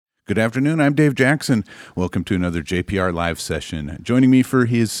Good afternoon, I'm Dave Jackson. Welcome to another JPR Live Session. Joining me for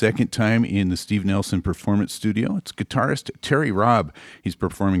his second time in the Steve Nelson Performance Studio, it's guitarist Terry Robb. He's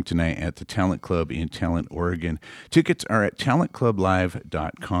performing tonight at the Talent Club in Talent, Oregon. Tickets are at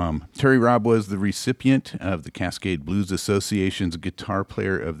talentclublive.com. Terry Robb was the recipient of the Cascade Blues Association's Guitar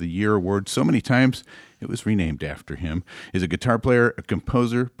Player of the Year award so many times it was renamed after him. He's a guitar player, a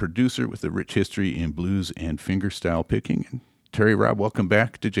composer, producer with a rich history in blues and fingerstyle picking. Terry Robb, welcome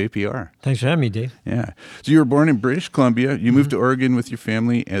back to JPR. Thanks for having me, Dave. Yeah. So you were born in British Columbia. You moved to Oregon with your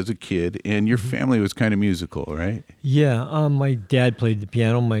family as a kid, and your family was kind of musical, right? Yeah. My dad played the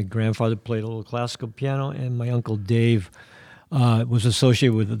piano. My grandfather played a little classical piano, and my uncle Dave was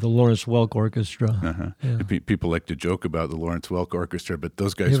associated with the Lawrence Welk Orchestra. Yeah. People like to joke about the Lawrence Welk Orchestra, but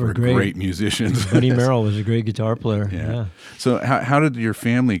those guys were great musicians. Buddy Merrill was a great guitar player. Yeah. So how did your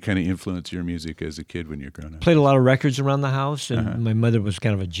family kind of influence your music as a kid when you were growing up? Played a lot of records around the house, and my mother was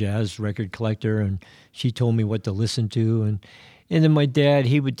kind of a jazz record collector, and she told me what to listen to. And then my dad,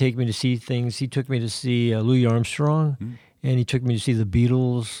 he would take me to see things. He took me to see Louis Armstrong, and he took me to see the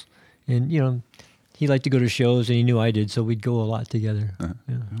Beatles, and he liked to go to shows, and he knew I did, so we'd go a lot together.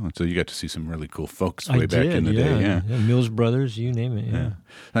 Yeah. Oh, so you got to see some really cool folks way back in the day. Yeah, Mills Brothers, you name it. Yeah.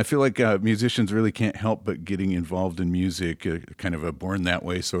 I feel like musicians really can't help but getting involved in music, kind of a born that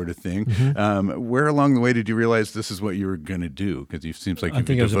way sort of thing. Where along the way did you realize this is what you were going to do? Because it seems like I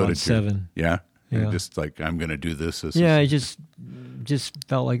think I was about 7. Yeah? Yeah. Just like, I'm going to do this. I just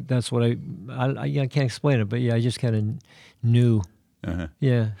felt like that's what I can't explain it, but I just kind of knew.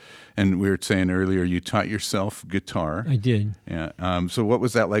 Yeah. And we were saying earlier, you taught yourself guitar. I did. Yeah. So what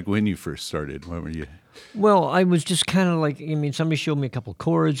was that like when you first started? What were you? Well, I was just kind of like, somebody showed me a couple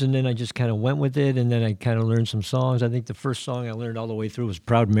chords, and then I just kind of went with it, and then I kind of learned some songs. I think the first song I learned all the way through was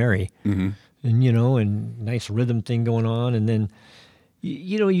Proud Mary. And, and nice rhythm thing going on, and then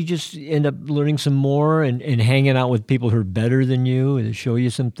you just end up learning some more and hanging out with people who are better than you and show you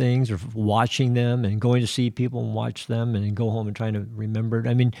some things, or watching them and going to see people and watch them and then go home and trying to remember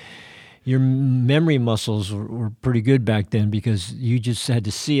it. Your memory muscles were pretty good back then because you just had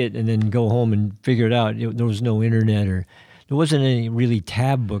to see it and then go home and figure it out. There was no internet, or there wasn't any really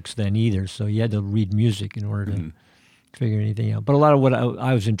tab books then either, so you had to read music in order to figure anything out. But a lot of what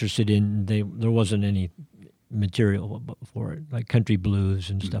I was interested in, there wasn't any material for it, like country blues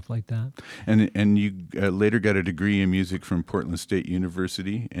and stuff like that. And you later got a degree in music from Portland State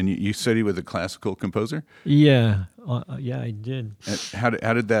University, and you studied with a classical composer? Yeah, I did. How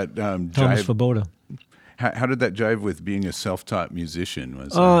did that jive? Thomas Svoboda. How did that jive with being a self-taught musician?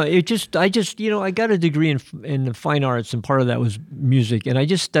 I got a degree in fine arts, and part of that was music. And I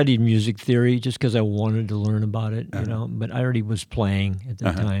just studied music theory just because I wanted to learn about it, But I already was playing at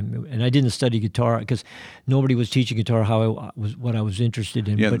the time, and I didn't study guitar because nobody was teaching guitar what I was interested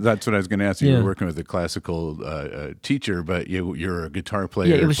in. Yeah, that's what I was going to ask. You were working with a classical teacher, but you're a guitar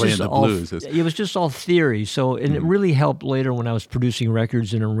player playing the blues. It was just all theory. So, and it really helped later when I was producing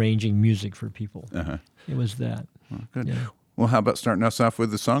records and arranging music for people. It was that. Well, good. Yeah. Well, how about starting us off with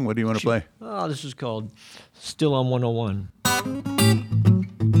the song? What do you want to play? Oh, this is called Still on 101.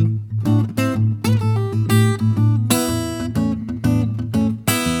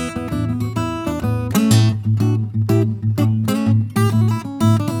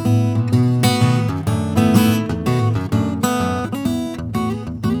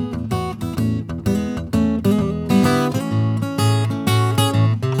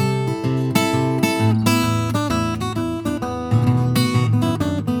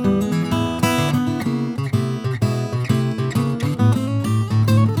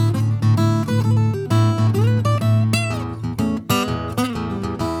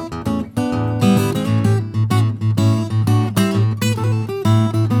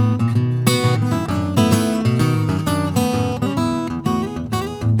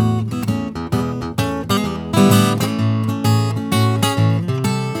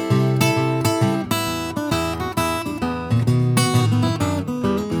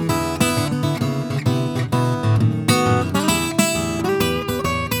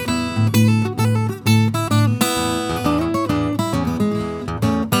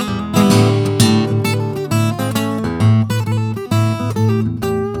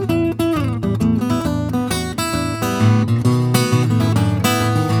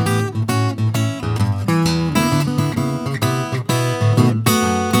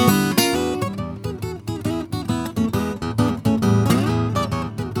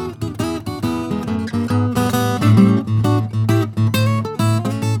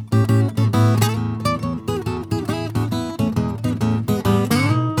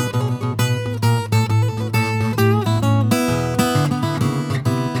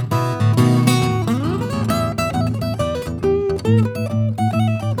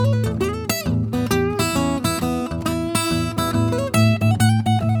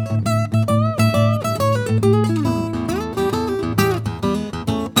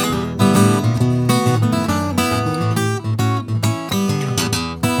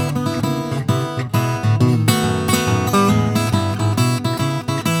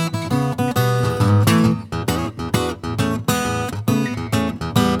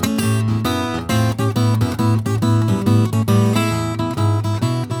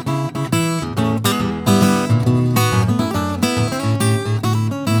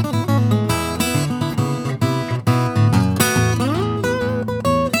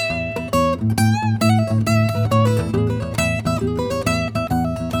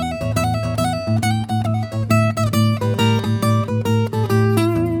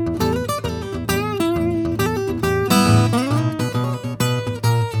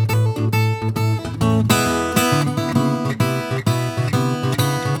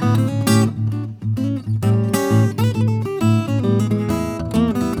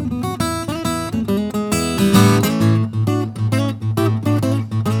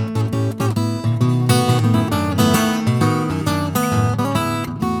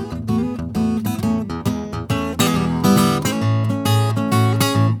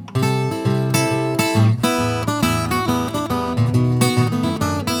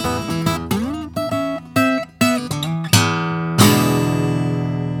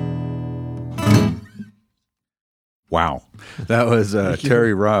 Wow. That was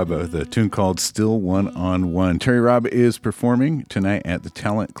Terry Robb with a tune called Still One on One. Terry Robb is performing tonight at the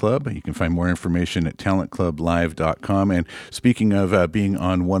Talent Club. You can find more information at talentclublive.com. And speaking of being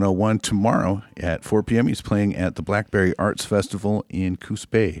on 101, tomorrow at 4 p.m., he's playing at the Blackberry Arts Festival in Coos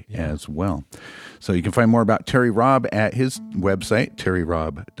Bay as well. So you can find more about Terry Robb at his website,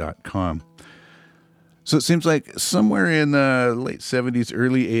 terryrobb.com. So it seems like somewhere in the late 70s,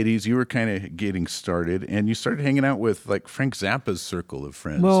 early 80s, you were kind of getting started, and you started hanging out with like Frank Zappa's circle of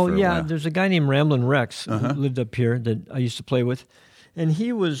friends. Well, yeah, there's a guy named Ramblin' Rex who lived up here that I used to play with, and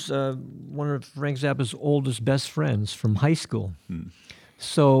he was one of Frank Zappa's oldest best friends from high school.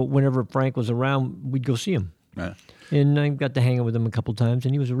 So whenever Frank was around, we'd go see him. And I got to hang out with him a couple times,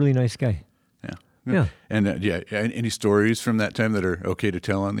 and he was a really nice guy. Yeah. And any stories from that time that are okay to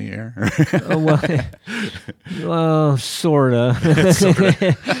tell on the air? Well, sort of.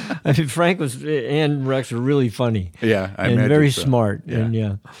 I mean, Frank and Rex were really funny. Yeah, I and imagine very so. smart.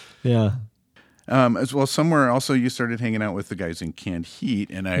 Yeah. And as well, somewhere also you started hanging out with the guys in Canned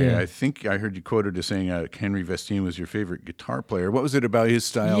Heat, and I think I heard you quoted as saying Henry Vestine was your favorite guitar player. What was it about his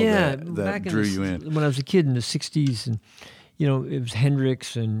style that drew you in? When I was a kid in the 60s, and it was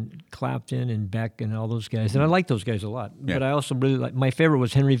Hendrix and Clapton and Beck and all those guys. And I liked those guys a lot. Yeah. But I also really my favorite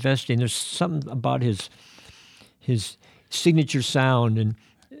was Henry Vestine. There's something about his signature sound. And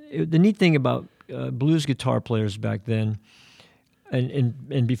the neat thing about blues guitar players back then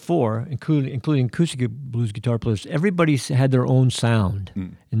and before, including acoustic blues guitar players, everybody had their own sound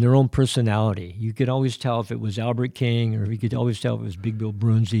and their own personality. You could always tell if it was Albert King, or you could always tell if it was Big Bill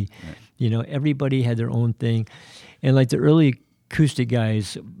Brunsey. Right. Everybody had their own thing. And like the early acoustic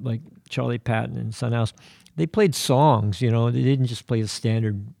guys, like Charlie Patton and Sunhouse, they played songs, They didn't just play a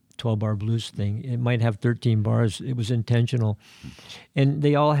standard 12-bar blues thing. It might have 13 bars. It was intentional. And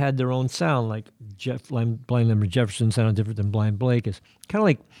they all had their own sound, like Blind Lemon Jefferson sounded different than Blind Blake. It's kind of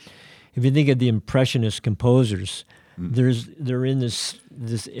like, if you think of the Impressionist composers, they're in this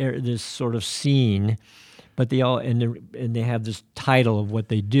sort of scene, but they all and they have this title of what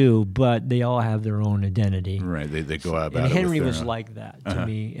they do, but they all have their own identity. Right, they go out about it. And Henry with was like that to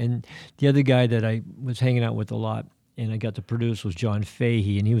me. And the other guy that I was hanging out with a lot and I got to produce was John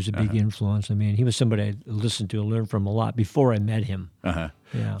Fahey, and he was a big influence on me. And he was somebody I listened to and learned from a lot before I met him. Yeah,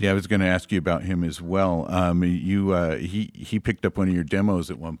 I was going to ask you about him as well. He picked up one of your demos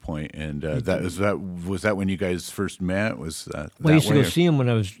at one point, and was that when you guys first met? I used to go see him when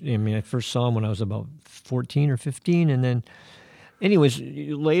I first saw him when I was about 14 or 15, and then, anyways,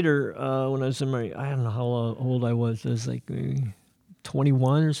 later when I was I don't know how old I was. I was like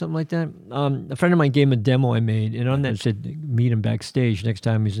 21 or something like that. A friend of mine gave him a demo I made, and on that it said meet him backstage next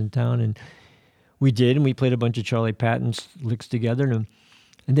time he's in town, and we did, and we played a bunch of Charlie Patton's licks together, and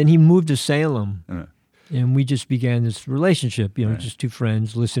then he moved to Salem, and we just began this relationship, just two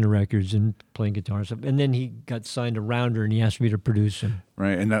friends, listening to records and playing guitar and stuff. And then he got signed to Rounder, and he asked me to produce him.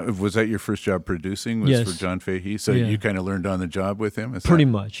 Right, and was that your first job producing? Yes. For John Fahey? So you kind of learned on the job with him? Pretty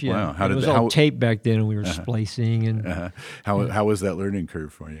much, yeah. Wow. It was all tape back then, and we were splicing. And How was that learning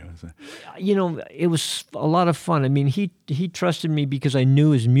curve for you? It was a lot of fun. I mean, he trusted me because I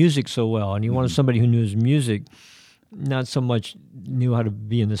knew his music so well, and he wanted somebody who knew his music, not so much knew how to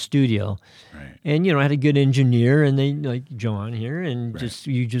be in the studio. Right. And, I had a good engineer, and they, like John here, and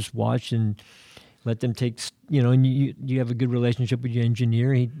you just watch and let them take, and you have a good relationship with your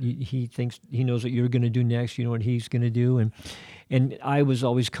engineer. He thinks he knows what you're going to do next. You know what he's going to do. And I was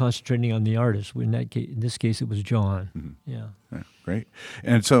always concentrating on the artist. In this case, it was John. Mm-hmm. Yeah. Great.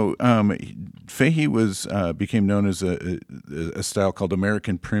 And so Fahey became known as a style called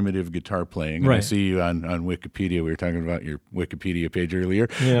American primitive guitar playing. And I see you on Wikipedia. We were talking about your Wikipedia page earlier.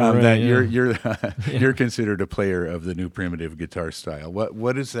 You're considered a player of the new primitive guitar style.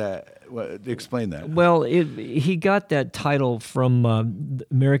 What is that? Explain that. Well, he got that title from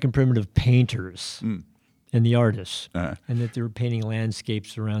American primitive painters. And the artists, and that they were painting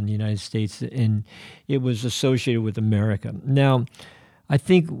landscapes around the United States, and it was associated with America. Now, I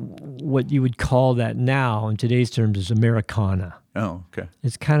think what you would call that now, in today's terms, is Americana. Oh, okay.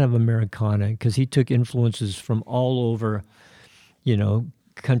 It's kind of Americana, because he took influences from all over,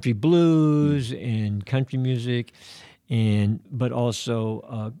 country blues and country music, but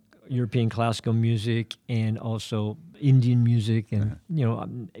also European classical music, and also Indian music, and,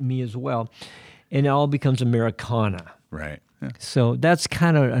 me as well. And it all becomes Americana. Right. Yeah. So that's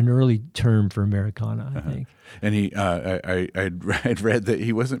kind of an early term for Americana, I think. And I'd read that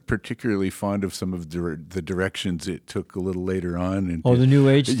he wasn't particularly fond of some of the directions it took a little later on. The New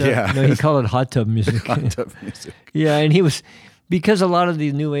Age stuff? Yeah. No, he called it hot tub music. Hot tub music. Yeah, and he was, because a lot of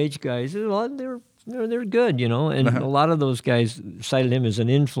the New Age guys, they were, they're good, and a lot of those guys cited him as an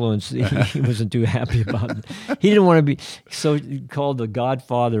influence. He wasn't too happy about it. He didn't want to be so called the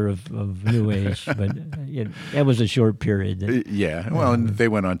godfather of New Age, but that was a short period. And they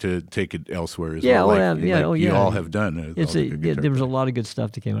went on to take it elsewhere as well. You all have done. There was a lot of good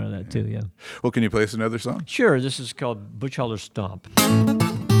stuff that came out of that too. Yeah. Well, can you play us another song? Sure. This is called Butch Holler Stomp.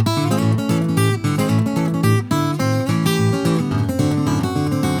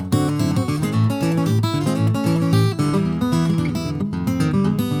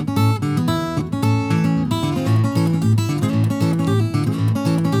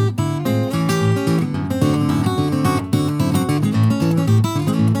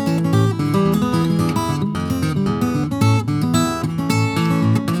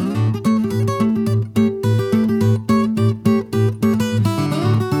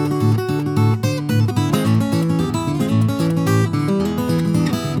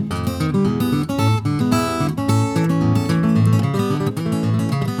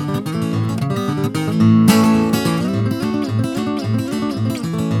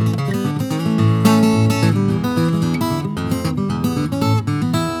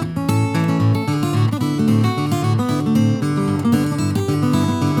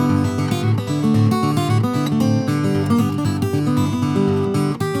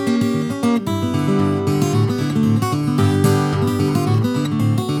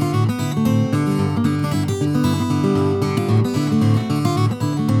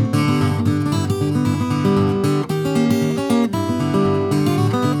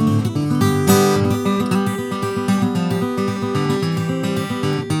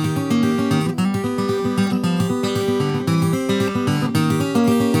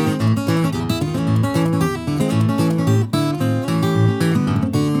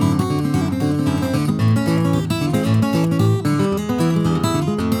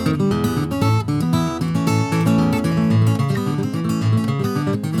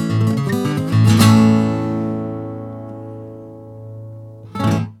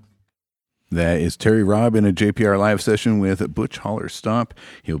 That is Terry Robb in a JPR Live Session with Butch Holler Stomp.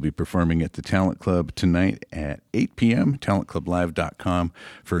 He'll be performing at the Talent Club tonight at 8 p.m., talentclublive.com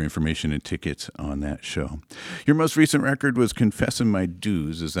for information and tickets on that show. Your most recent record was Confessin My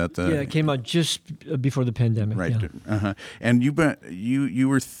Dues. Is that the... Yeah, it came out just before the pandemic. Right. Yeah. And you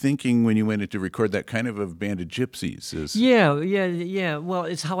were thinking when you went in to record that kind of a Band of Gypsies. Yeah. Well,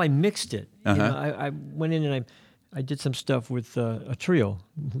 it's how I mixed it. I went in and I did some stuff with a trio,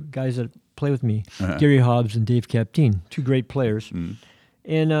 guys that play with me, Gary Hobbs and Dave Captein, two great players. Mm.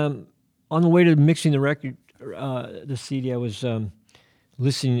 And on the way to mixing the record, the CD, I was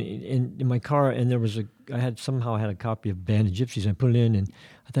listening in my car, and I had a copy of Band of Gypsies. I put it in, and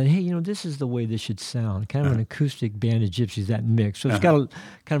I thought, hey, this is the way this should sound, kind of an acoustic Band of Gypsies, that mix. So it's got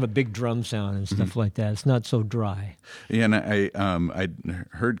kind of a big drum sound and stuff like that. It's not so dry. Yeah, and I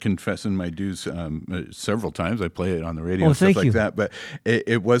heard Confessin My Dues several times. I play it on the radio and stuff like that. But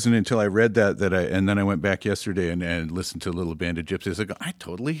it wasn't until I read that and then I went back yesterday and listened to a little Band of Gypsies. I go, I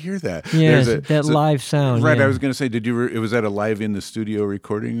totally hear that. Yeah, live sound. Right, yeah. I was going to say, was that a live in the studio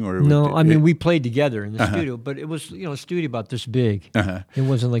recording? Or no, we played together in the studio, but it was a studio about this big. It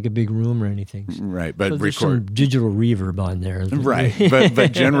wasn't like a big room or anything. Right, but so there's some digital reverb on there. Right,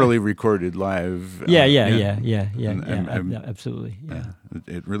 but generally recorded live. Yeah, absolutely. Yeah.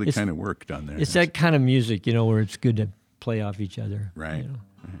 It really kind of worked on there. It's that kind of music, where it's good to play off each other. Right.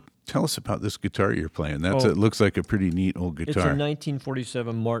 Tell us about this guitar you're playing. It looks like a pretty neat old guitar. It's a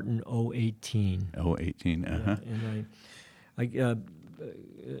 1947 Martin 018. 018, And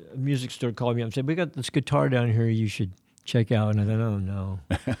a music store called me up and said, we got this guitar down here you should check out. And I thought, oh, no.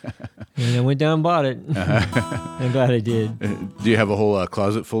 And I went down and bought it. I'm glad I did. Do you have a whole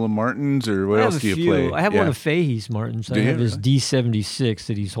closet full of Martins, or what else do you play? I have one of Fahey's Martins. I have his D76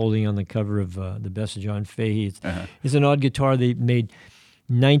 that he's holding on the cover of the Best of John Fahey. It's an odd guitar. They made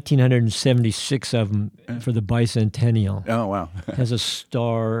 1,976 of them for the bicentennial. Oh, wow. It has a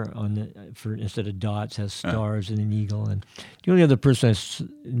star instead of dots, has stars and an eagle. And the only other person I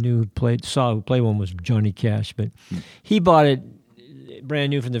saw who played one was Johnny Cash, but he bought it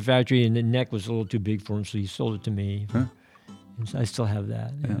brand new from the factory, and the neck was a little too big for him, so he sold it to me. I still have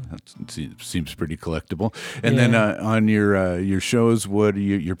that. Yeah, that seems pretty collectible. And then on your shows,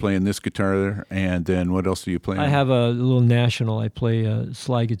 you're playing this guitar, and then what else do you play? I have a little National. I play a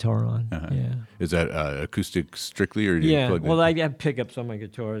slide guitar on. Yeah. Is that acoustic strictly, or do you plug? Well, I have pickups on my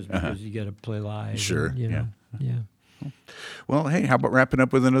guitars because you got to play live. Sure. And, yeah. Well, hey, how about wrapping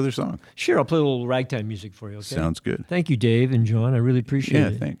up with another song? Sure, I'll play a little ragtime music for you. Okay? Sounds good. Thank you, Dave and John. I really appreciate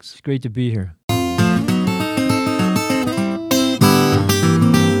it. Yeah, thanks. It's great to be here.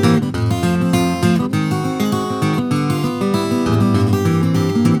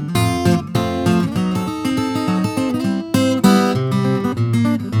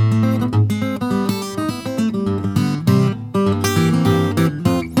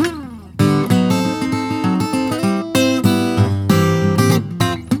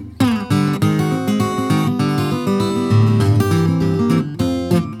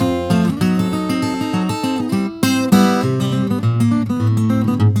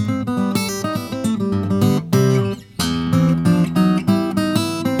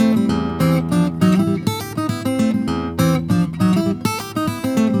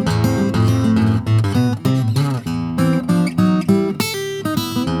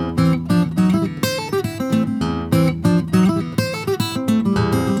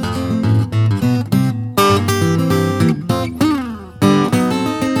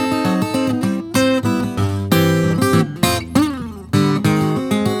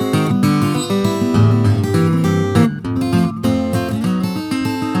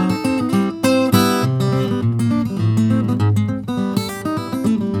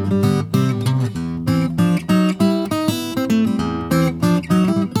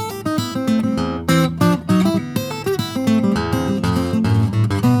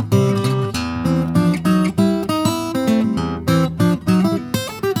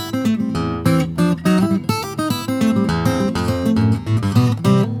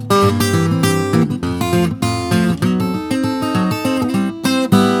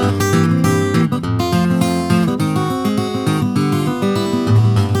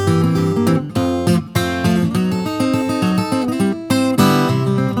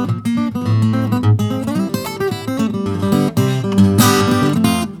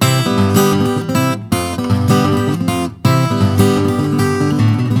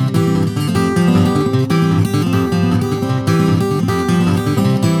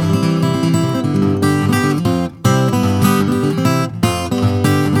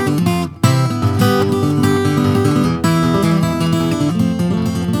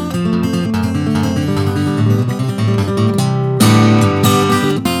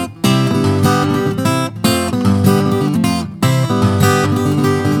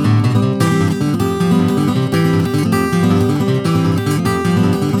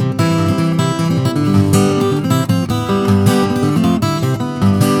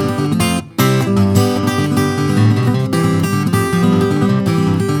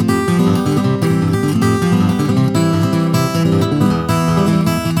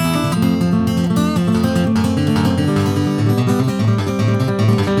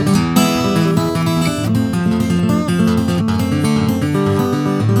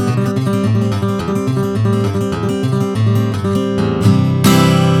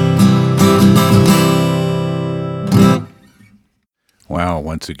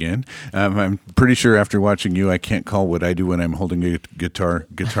 once again. I'm pretty sure after watching you, I can't call what I do when I'm holding a guitar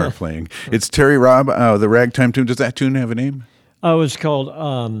playing. It's Terry Robb, the ragtime tune. Does that tune have a name? It was called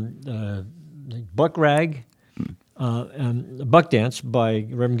Buck Rag, Buck Dance by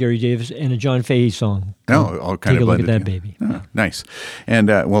Reverend Gary Davis, and a John Fahey song. All kind Take of a look at blended that baby. Oh, nice. And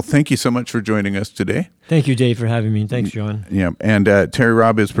well, thank you so much for joining us today. Thank you, Dave, for having me. Thanks, John. Yeah, and Terry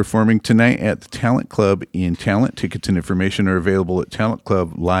Robb is performing tonight at the Talent Club in Talent. Tickets and information are available at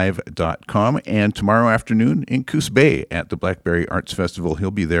talentclublive.com. And tomorrow afternoon in Coos Bay at the Blackberry Arts Festival.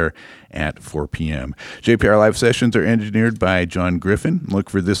 He'll be there at 4 p.m. JPR Live Sessions are engineered by John Griffin. Look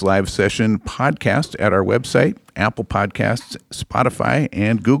for this live session podcast at our website, Apple Podcasts, Spotify,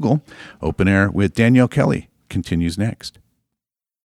 and Google. Open Air with Danielle Kelly continues next.